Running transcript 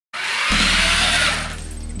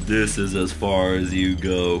This is as far as you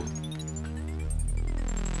go.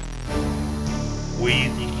 What, do you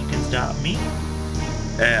think you can stop me?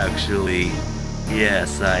 Actually,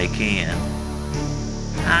 yes, I can.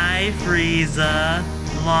 Hi, Frieza.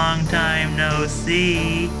 Long time no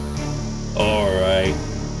see. Alright,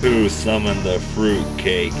 who summoned the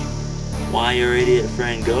fruitcake? Why, your idiot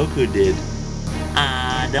friend Goku did.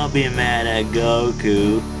 Ah, don't be mad at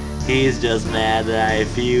Goku. He's just mad that I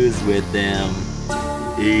fused with him.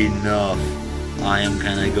 Enough. I am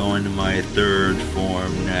kinda going to my third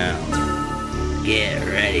form now. Get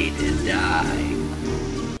ready to die.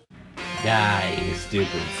 Die, you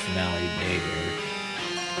stupid smelly digger.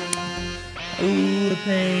 Ooh, the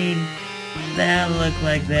pain. That looked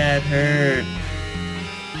like that hurt.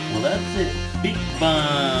 Well, that's it. Big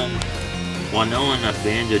bomb. Well, no one up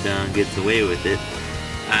BanjoBall gets away with it.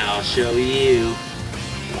 I'll show you.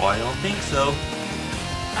 Well, I don't think so.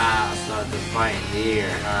 I'll start the fight in the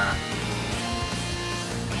air, huh?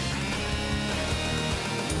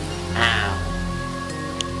 Ow.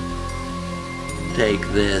 Take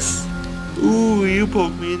this. Ooh, you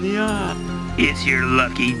poked me in the eye. It's your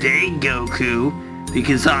lucky day, Goku,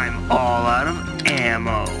 because I'm all out of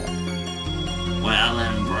ammo. Well,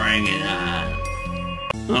 then bring it on.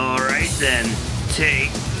 Alright then,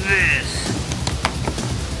 take this.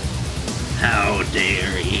 How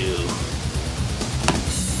dare you?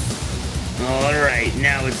 Alright,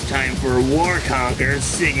 now it's time for War Conker's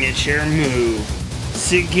signature move.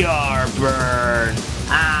 Cigar burn.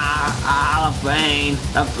 Ah, the pain,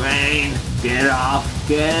 the pain. Get off,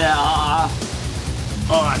 get off.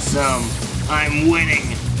 Awesome, I'm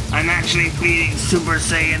winning. I'm actually beating Super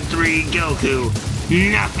Saiyan 3 Goku.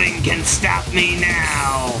 Nothing can stop me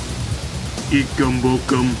now. Ikam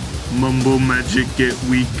bokum, mumbo magic get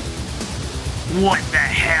weak. What the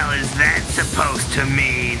hell is that supposed to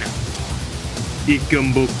mean?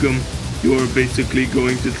 Ikam bokum, you're basically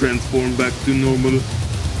going to transform back to normal.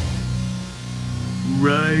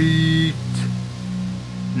 Right.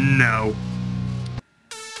 No.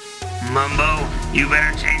 Mumbo, you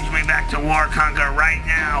better change me back to War Conker right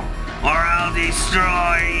now, or I'll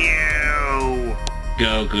destroy you!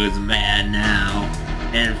 Goku's mad now.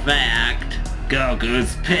 In fact,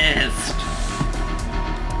 Goku's pissed.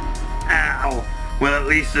 Ow! Well, at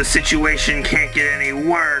least the situation can't get any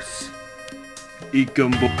worse.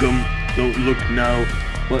 Ikam bokum, don't look now.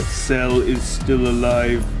 What Cell is still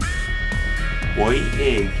alive? White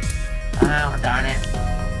egg. Oh, darn it.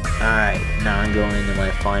 Alright, now I'm going into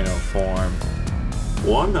my final form.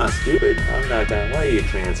 Well, I'm not stupid. I'm not gonna let you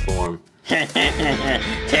transform.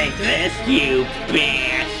 Take this, you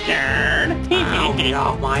bastard! Ow, get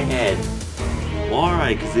off my head.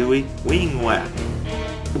 Alright, Kazooie, wing whack.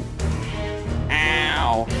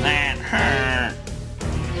 Ow, that hurt.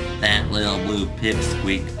 That little blue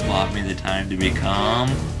pipsqueak bought me the time to become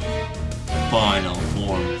Final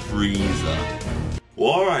Form Frieza.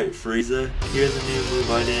 Well, alright, Frieza, here's a new move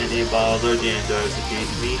I didn't need bottles or Janitors to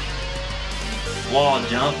teach me. Wall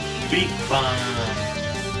jump, beat bomb.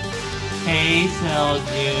 Hey, Cell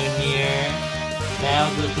Jr. That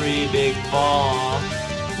was a pretty big fall.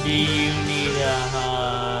 Do you need a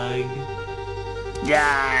hug?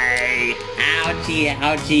 Die! Ouchie,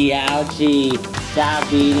 ouchie, ouchie! Stop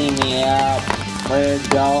beating me up! Where's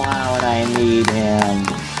Gohan when I need him?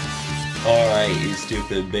 Alright, you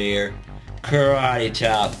stupid bear. Karate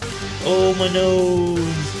chop! Oh, my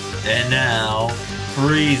nose! And now,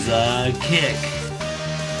 Frieza kick.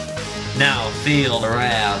 Now feel the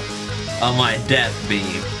wrath of my death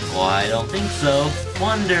beam. Well, I don't think so.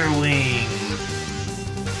 Wonder Wing!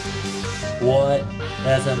 What?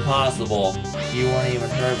 That's impossible. You weren't even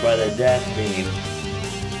hurt by the death beam.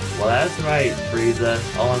 Well, that's right, Frieza.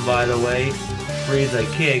 Oh, and by the way, Frieza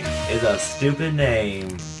kick is a stupid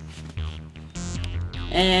name.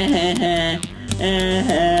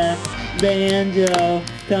 Banjo,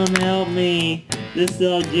 come help me. This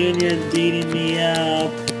Cell Jr. is beating me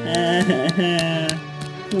up.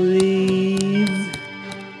 Please.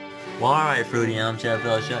 Well, alright, Fruity Yamcha,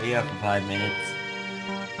 I'll shut you up for 5 minutes.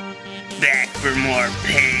 Back for more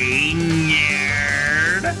pain,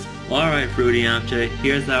 nerd. Alright, Fruity Yamcha,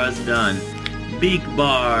 here's how it's done. Beak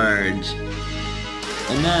Barge.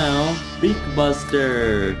 And now, Beak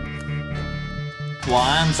Buster.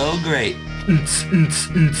 Why, I'm so great.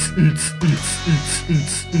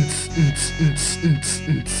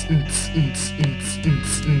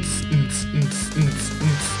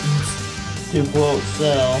 To quote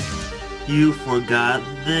Cell, You forgot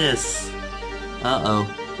this. Uh-oh.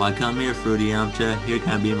 Why, come here, Fruity Yamcha. Here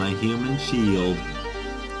can be my human shield.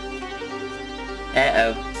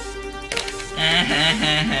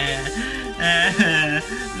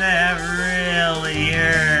 that really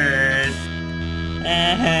hurts.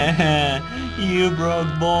 You broke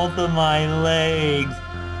both of my legs.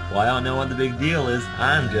 Well, I don't know what the big deal is.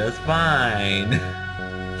 I'm just fine.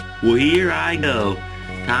 Well, here I go.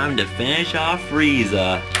 Time to finish off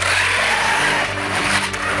Frieza.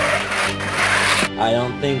 I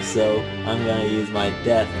don't think so. I'm gonna use my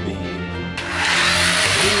death beam.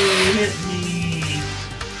 Ooh, hit me!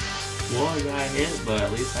 Well, I got hit, but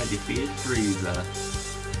at least I defeated Frieza.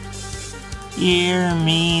 You're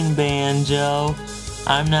mean, Banjo.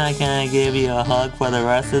 I'm not gonna give you a hug for the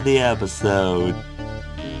rest of the episode.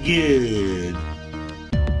 Good.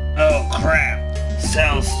 Oh crap,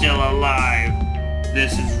 Cell's still alive.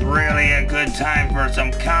 This is really a good time for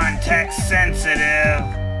some context sensitive.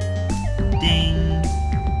 Ding.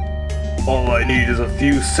 All I need is a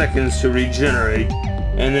few seconds to regenerate,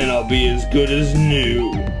 and then I'll be as good as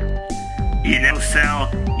new. You know, Cell,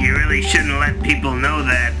 you really shouldn't let people know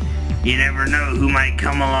that. You never know who might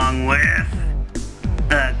come along with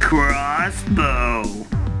a crossbow.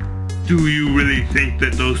 Do you really think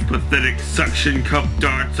that those pathetic suction cup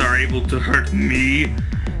darts are able to hurt me,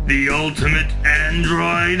 the ultimate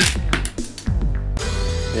android?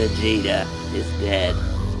 Vegeta is dead.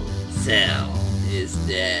 Cell is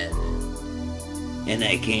dead. And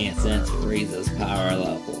I can't sense Frieza's power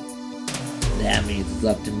level. That means it's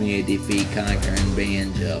up to me to defeat Conker and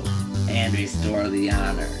Banjo and restore the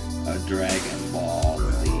honor of Dragon Ball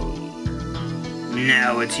Z.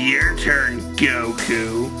 Now it's your turn,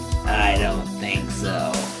 Goku. I don't think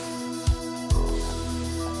so.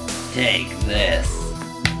 Take this.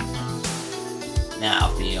 Now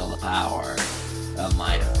feel the power of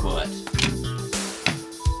my foot.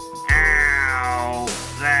 Ow,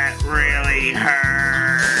 that really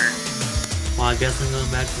hurt. Well, I guess I'm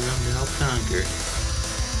going back to the room to help Conker.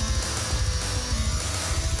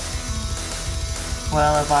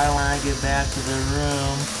 Well, if I want to get back to the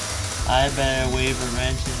room, I better wave a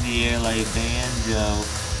wrench in the air like Banjo.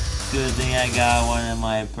 Good thing I got one in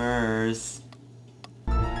my purse.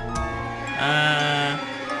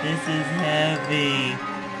 This is heavy.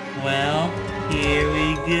 Well, here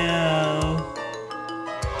we go.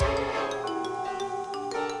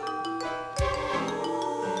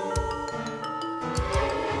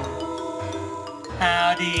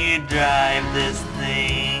 How do you drive this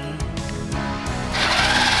thing?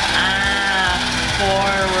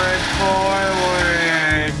 Forward, forward.